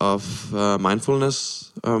bit of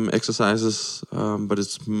mindfulness exercises, but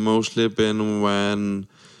it's mostly been when,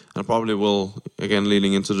 and probably will, again,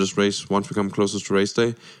 leading into this race once we come closer to race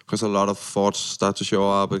day, because a lot of thoughts start to show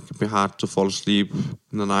up. It can be hard to fall asleep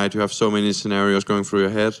in the night. You have so many scenarios going through your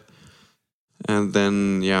head. And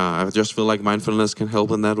then, yeah, I just feel like mindfulness can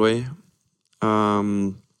help in that way.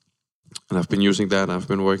 And I've been using that. I've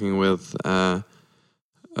been working with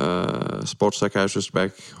sports psychiatrist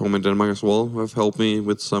back home in Denmark as well, who have helped me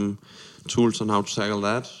with some tools on how to tackle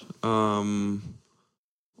that.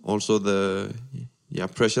 Also the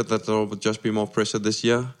pressure, that there will just be more pressure this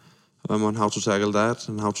year on how to tackle that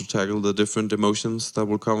and how to tackle the different emotions that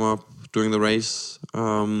will come up during the race.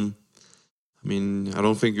 I mean, I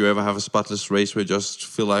don't think you ever have a spotless race where you just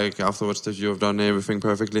feel like afterwards that you have done everything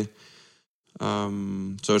perfectly.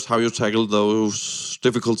 So it's how you tackle those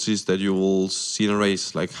difficulties that you will see in a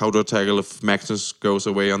race. Like how to tackle if Magnus goes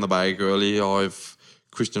away on the bike early, or if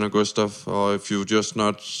Christian or Gustav, or if you just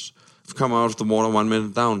come out of the water 1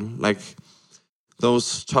 minute down. Like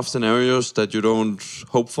those tough scenarios that you don't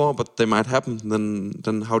hope for, but they might happen.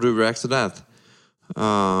 Then how do you react to that?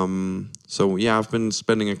 So yeah, I've been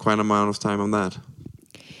spending a quite amount of time on that.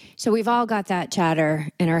 So we've all got that chatter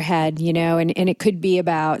in our head, you know, and it could be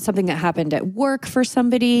about something that happened at work for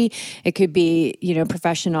somebody. It could be, you know,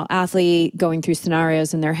 professional athlete going through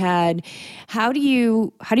scenarios in their head. How do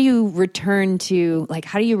you return to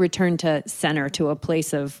center, to a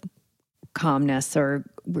place of calmness, or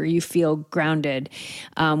where you feel grounded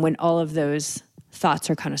when all of those thoughts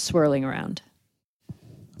are kind of swirling around?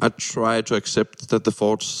 I try to accept that the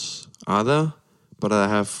thoughts are there, but I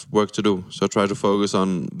have work to do. So I try to focus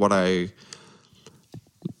on what I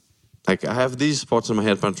have these thoughts in my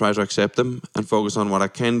head, but I try to accept them and focus on what I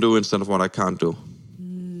can do instead of what I can't do.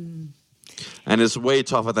 And it's way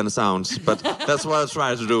tougher than it sounds, but that's what I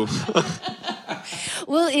try to do.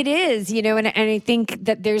 Well, it is, you know, and I think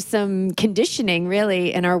that there's some conditioning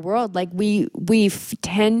really in our world. Like we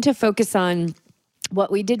tend to focus on what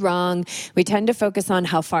we did wrong. We tend to focus on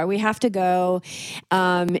how far we have to go.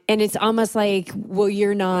 And it's almost like, well,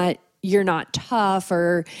 you're not tough,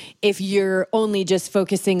 or if you're only just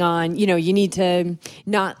focusing on, you know, you need to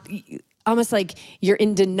not, almost like you're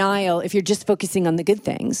in denial if you're just focusing on the good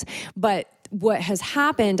things. But what has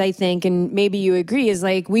happened, I think, and maybe you agree, is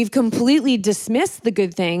like we've completely dismissed the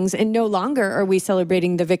good things, and no longer are we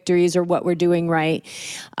celebrating the victories or what we're doing right.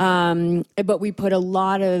 But we put a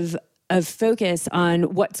lot of focus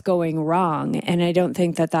on what's going wrong, and I don't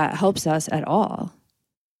think that helps us at all.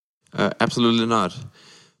 Absolutely not.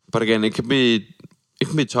 But again, it can be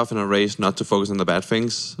tough in a race not to focus on the bad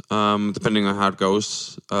things, depending on how it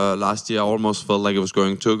goes. Last year, I almost felt like it was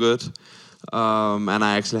going too good. And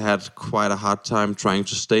I actually had quite a hard time trying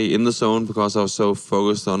to stay in the zone because I was so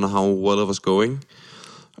focused on how well it was going.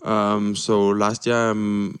 So last year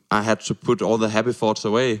I had to put all the happy thoughts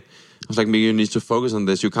away. I was like, Miguel, you need to focus on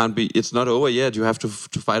this. It's not over yet. You have to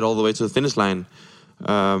fight all the way to the finish line.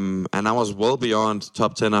 And I was well beyond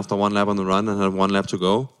top 10 after one lap on the run and had one lap to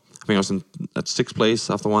go. I think I was at 6th place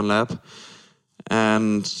after one lap.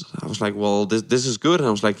 And I was like, well, this is good. And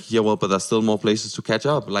I was like, yeah, well, but there's still more places to catch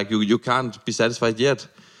up. Like, you can't be satisfied yet.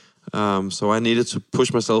 So I needed to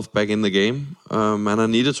push myself back in the game. And I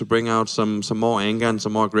needed to bring out some more anger and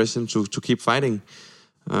some more aggression to keep fighting.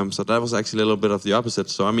 So that was actually a little bit of the opposite.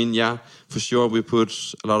 So, I mean, yeah, for sure we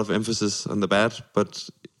put a lot of emphasis on the bad, but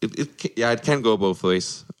it can go both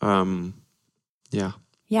ways. Yeah.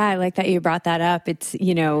 Yeah, I like that you brought that up. It's,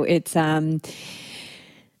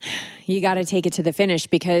 you got to take it to the finish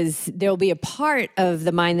because there'll be a part of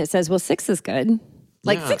the mind that says, well, 6 is good.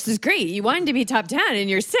 Like, yeah. 6 is great. You wanted to be top 10 and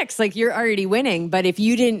you're 6, like you're already winning. But if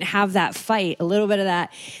you didn't have that fight, a little bit of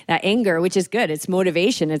that anger, which is good, it's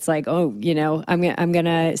motivation. It's like, oh, I'm going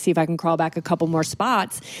to see if I can crawl back a couple more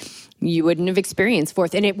spots. You wouldn't have experienced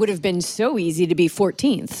 4th. And it would have been so easy to be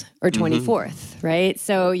 14th or 24th, right?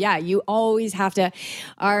 So yeah, you always have to,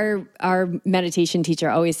 our meditation teacher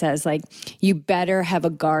always says, like, you better have a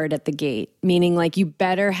guard at the gate, meaning like you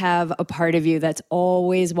better have a part of you that's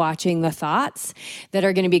always watching the thoughts that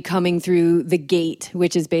are going to be coming through the gate,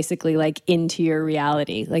 which is basically like into your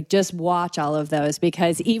reality. Like, just watch all of those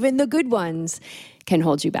because even the good ones can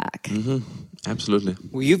hold you back. Mm-hmm. Absolutely.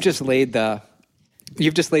 Well, you've just laid the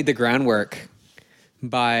groundwork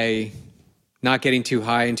by not getting too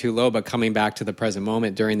high and too low, but coming back to the present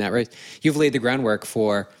moment during that race. You've laid the groundwork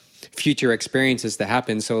for future experiences to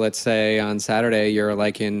happen. So let's say on Saturday, you're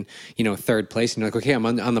like in, 3rd place and you're like, okay, I'm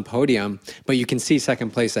on the podium, but you can see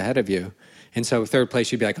 2nd place ahead of you. And so 3rd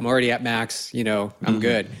place, you'd be like, I'm already at max, I'm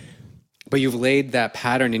good. But you've laid that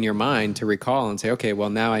pattern in your mind to recall and say, okay, well,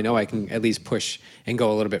 now I know I can at least push and go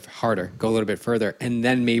a little bit harder, go a little bit further. And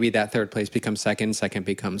then maybe that 3rd place becomes 2nd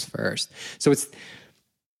becomes 1st. So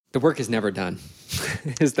the work is never done,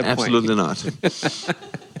 is the Absolutely point. Absolutely not.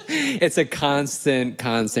 It's a constant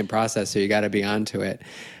process, so you got to be onto it.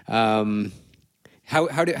 How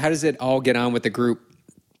does it all get on with the group,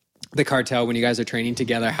 the cartel, when you guys are training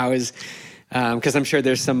together? How is... because I'm sure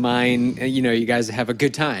there's some mind, you guys have a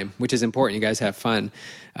good time, which is important. You guys have fun.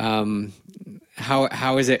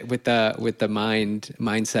 How is it with the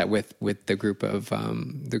mindset with the group of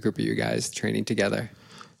you guys training together?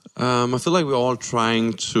 I feel like we're all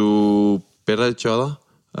trying to better each other.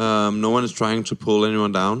 No one is trying to pull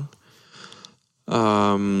anyone down.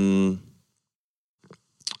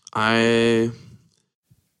 I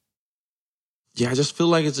just feel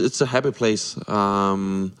like it's a happy place.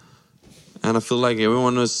 And I feel like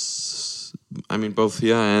everyone is, both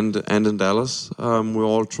here and in Dallas, we're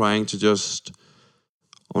all trying to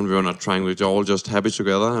we're not trying, we're all just happy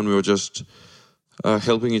together and we were just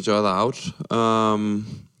helping each other out.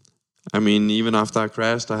 Even after I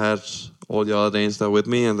crashed, I had all the other Danes there with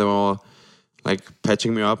me and they were like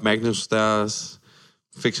patching me up. Magnus there,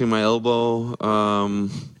 fixing my elbow.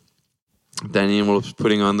 Daniel was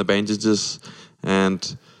putting on the bandages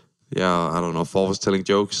and... yeah, I don't know, Thor was telling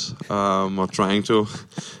jokes or trying to.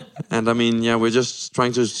 And we're just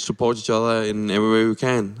trying to support each other in every way we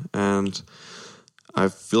can. And I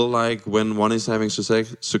feel like when one is having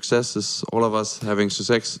success is all of us having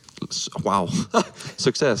success. Wow,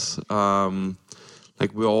 success.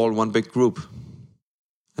 Like we're all one big group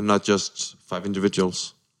and not just 5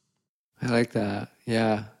 individuals. I like that,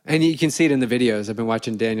 yeah. And you can see it in the videos. I've been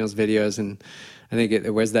watching Daniel's videos and I think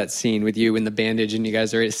it was that scene with you in the bandage and you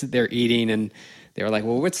guys are there eating and they were like,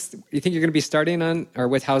 well, you think you're going to be starting on, or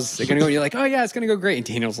how's it going to go? And you're like, oh yeah, it's going to go great. And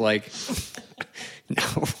Daniel's like,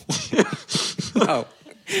 no. Oh,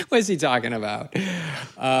 what is he talking about?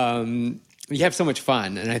 You have so much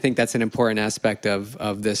fun. And I think that's an important aspect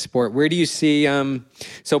of this sport. Where do you see,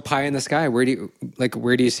 so pie in the sky, where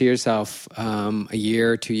do you see yourself a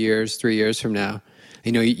year, 2 years, 3 years from now?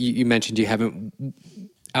 You mentioned you haven't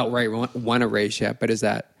outright won a race yet, but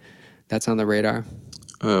that's on the radar?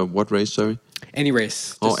 What race, sorry? Any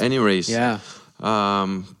race. Any race. Yeah.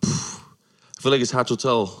 I feel like it's hard to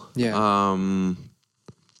tell. Yeah.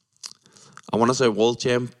 I want to say world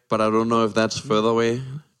champ, but I don't know if that's further away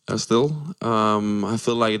still. I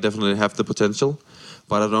feel like I definitely have the potential,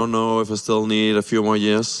 but I don't know if I still need a few more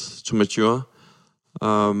years to mature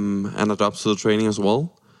and adapt to the training as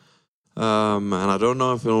well. And I don't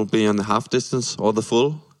know if it will be on the half distance or the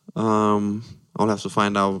full. I'll have to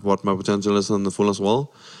find out what my potential is on the full as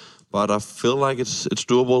well. But I feel like it's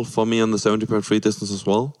doable for me on the 70.3 distance as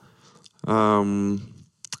well.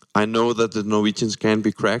 I know that the Norwegians can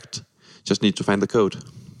be cracked. Just need to find the code.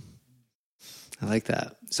 I like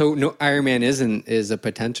that. So no, Ironman is a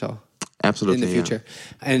potential. Absolutely. In the future.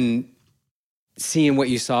 Yeah. And seeing what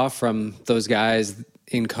you saw from those guys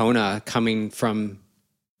in Kona coming from,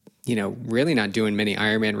 really not doing many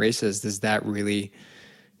Ironman races, does that really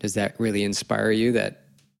inspire you? That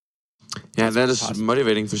is possible?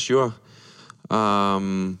 Motivating for sure.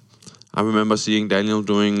 I remember seeing Daniel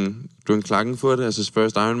doing Klagenfurt as his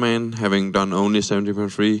first Ironman, having done only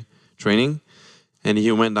 70.3 training. And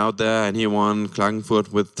he went out there and he won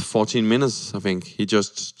Klagenfurt with 14 minutes, I think. He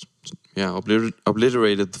just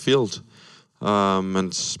obliterated the field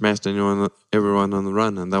and smashed everyone on the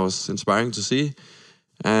run. And that was inspiring to see.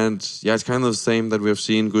 And it's kind of the same that we have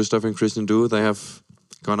seen Gustav and Christian do. They have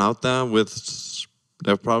gone out there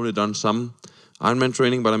they've probably done some Ironman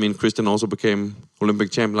training, but I mean, Christian also became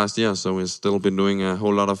Olympic champ last year, so he's still been doing a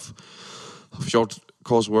whole lot of short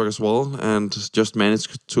course work as well, and just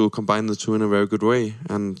managed to combine the two in a very good way.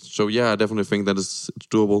 And so, I definitely think that it's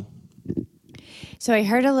doable. So I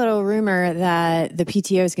heard a little rumor that the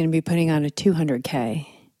PTO is going to be putting on a 200K.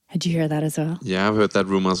 Did you hear that as well? Yeah, I've heard that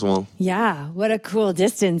rumor as well. Yeah, what a cool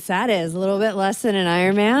distance that is. A little bit less than an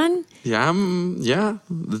Ironman.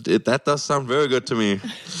 That does sound very good to me.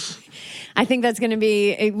 I think that's going to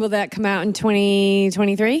be, will that come out in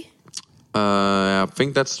 2023? I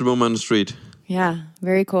think that's the rumor on the street. Yeah,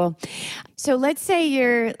 very cool. So let's say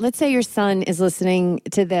your son is listening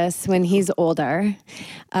to this when he's older.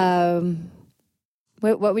 What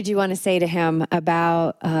would you want to say to him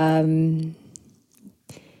about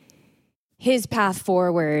his path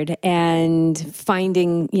forward and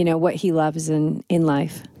finding, what he loves in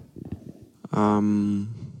life?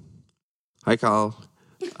 Hi, Carl.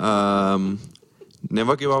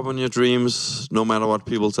 Never give up on your dreams, no matter what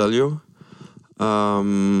people tell you. I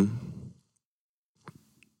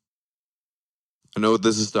know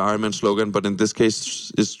this is the Ironman slogan, but in this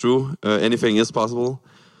case, it's true. Anything is possible.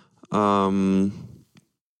 And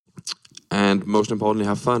most importantly,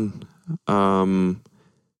 have fun. I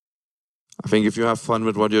think if you have fun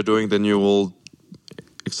with what you're doing, then you will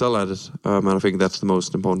excel at it. And I think that's the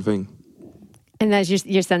most important thing. And that's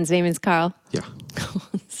your son's name is Carl? Yeah.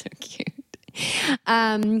 So cute.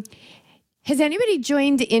 Has anybody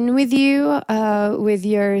joined in with you with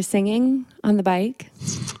your singing on the bike?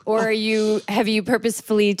 Or have you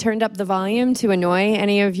purposefully turned up the volume to annoy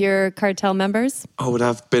any of your cartel members? Oh, it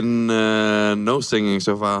have been no singing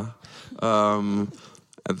so far.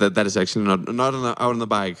 That is actually not out on the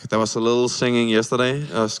bike. There was a little singing yesterday.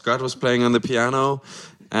 Scott was playing on the piano,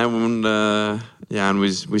 and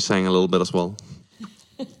we sang a little bit as well.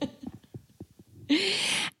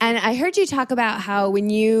 And I heard you talk about how when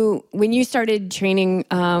you started training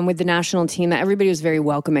with the national team, that everybody was very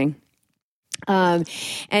welcoming.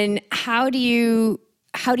 And how do you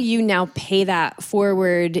now pay that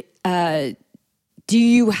forward? Do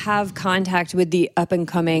you have contact with the up and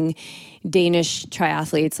coming Danish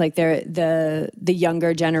triathletes, like they're the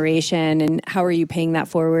younger generation, and how are you paying that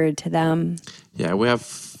forward to them? Yeah, we have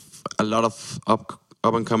a lot of up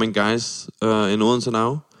and coming guys in Odense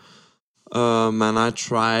now. And I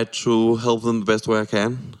try to help them the best way I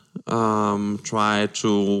can. Try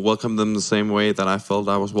to welcome them the same way that I felt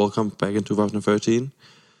I was welcomed back in 2013.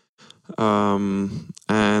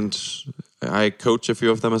 And I coach a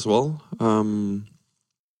few of them as well.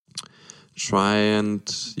 Try and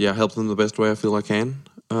help them the best way I feel I can.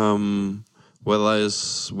 Whether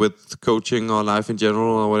it's with coaching or life in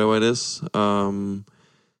general or whatever it is.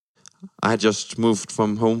 I just moved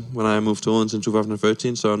from home when I moved to Odense in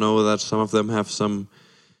 2013, so I know that some of them have some...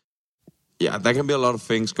 Yeah, there can be a lot of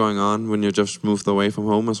things going on when you just moved away from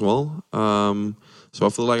home as well. So I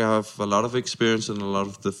feel like I have a lot of experience in a lot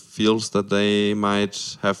of the fields that they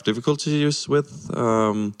might have difficulties with.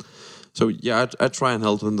 I try and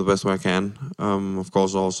help them the best way I can. Of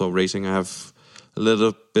course, also racing. I have a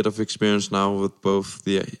little bit of experience now with both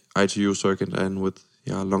the ITU circuit and with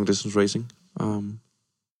long distance racing.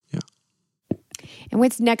 And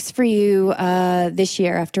what's next for you this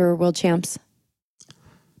year after World Champs?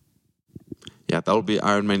 Yeah, that will be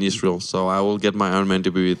Ironman Israel. So I will get my Ironman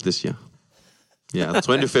debut this year. Yeah,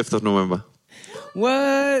 25th of November.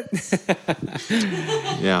 What?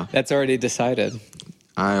 Yeah. That's already decided.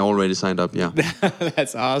 I already signed up, yeah.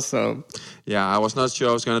 That's awesome. Yeah, I was not sure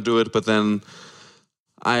I was going to do it, but then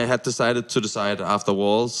I had decided to decide after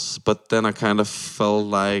Worlds, but then I kind of felt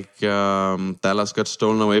like Dallas got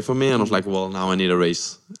stolen away from me, and I was like, well, now I need a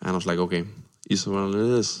race. And I was like, okay, Israel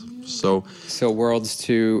it is. So Worlds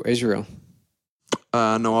to Israel.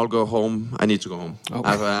 No, I'll go home. I need to go home.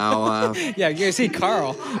 Oh. Yeah, you see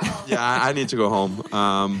Carl. Yeah, I need to go home.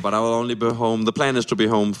 But I will only be home. The plan is to be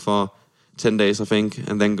home for 10 days, I think,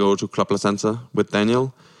 and then go to Club La Santa with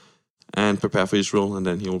Daniel and prepare for Israel, and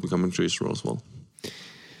then he will be coming to Israel as well.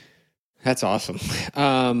 That's awesome.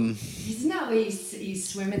 Isn't that where you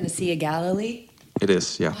swim in the Sea of Galilee? It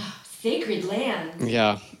is, yeah. Sacred land.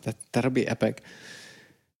 Yeah, that'll be epic.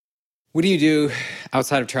 What do you do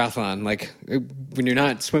outside of triathlon? Like when you're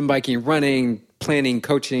not swim, biking, running, planning,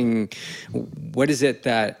 coaching, what is it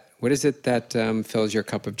that fills your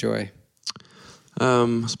cup of joy?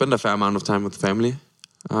 Spend a fair amount of time with the family.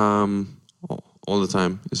 All the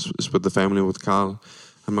time is with the family, with Carl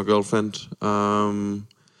and my girlfriend.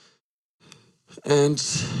 And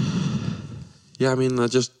yeah, I mean,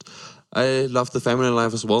 I love the family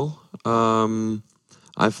life as well.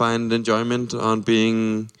 I find enjoyment on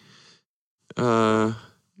being on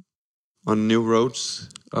new roads,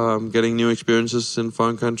 getting new experiences in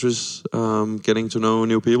foreign countries, getting to know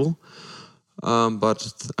new people.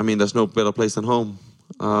 But I mean, there's no better place than home,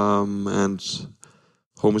 and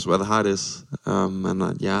home is where the heart is. And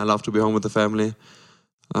I love to be home with the family.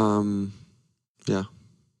 Yeah.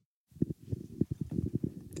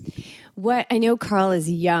 What I know, Carl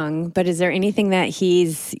is young, but is there anything that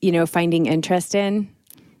he's finding interest in?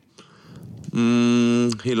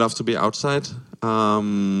 He loves to be outside.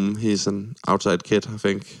 He's an outside kid, I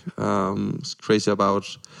think. He's crazy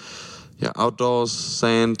about outdoors,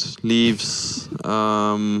 sand, leaves,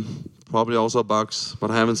 probably also bugs,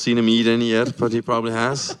 but I haven't seen him eat any yet, but he probably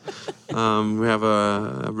has. We have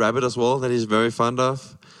a rabbit as well that he's very fond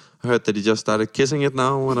of. I heard that he just started kissing it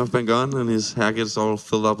now when I've been gone, and his hair gets all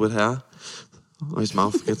filled up with hair. Or his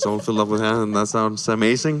mouth gets all filled up with hair, and that sounds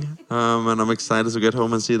amazing. And I'm excited to get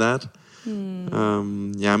home and see that.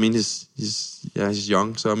 I mean, he's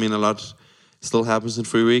young, so I mean, a lot still happens in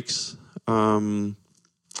 3 weeks.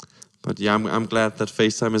 But yeah, I'm glad that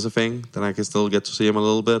FaceTime is a thing, that I can still get to see him a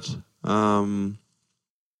little bit. Yeah.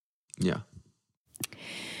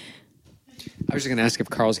 I was just going to ask if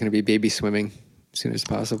Carl's going to be baby swimming as soon as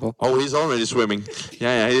possible. Oh, he's already swimming.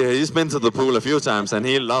 Yeah, he's been to the pool a few times, and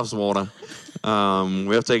he loves water.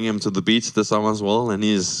 We have taken him to the beach this summer as well, and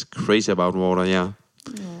he's crazy about water, yeah.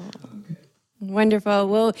 Wonderful.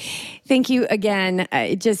 Well, thank you again.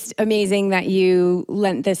 Just amazing that you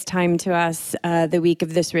lent this time to us the week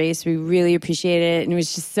of this race. We really appreciate it. And it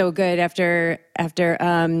was just so good after a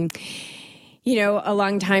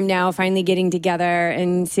long time now, finally getting together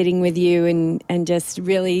and sitting with you and just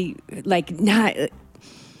really like not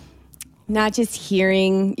just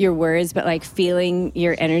hearing your words, but like feeling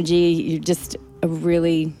your energy. You're just a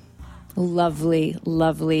really lovely,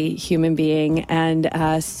 lovely human being, and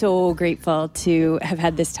so grateful to have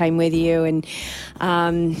had this time with you. And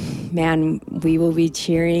man, we will be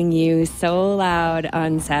cheering you so loud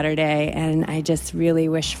on Saturday, and I just really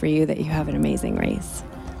wish for you that you have an amazing race.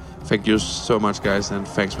 Thank you so much, guys, and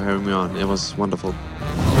thanks for having me on. It was wonderful.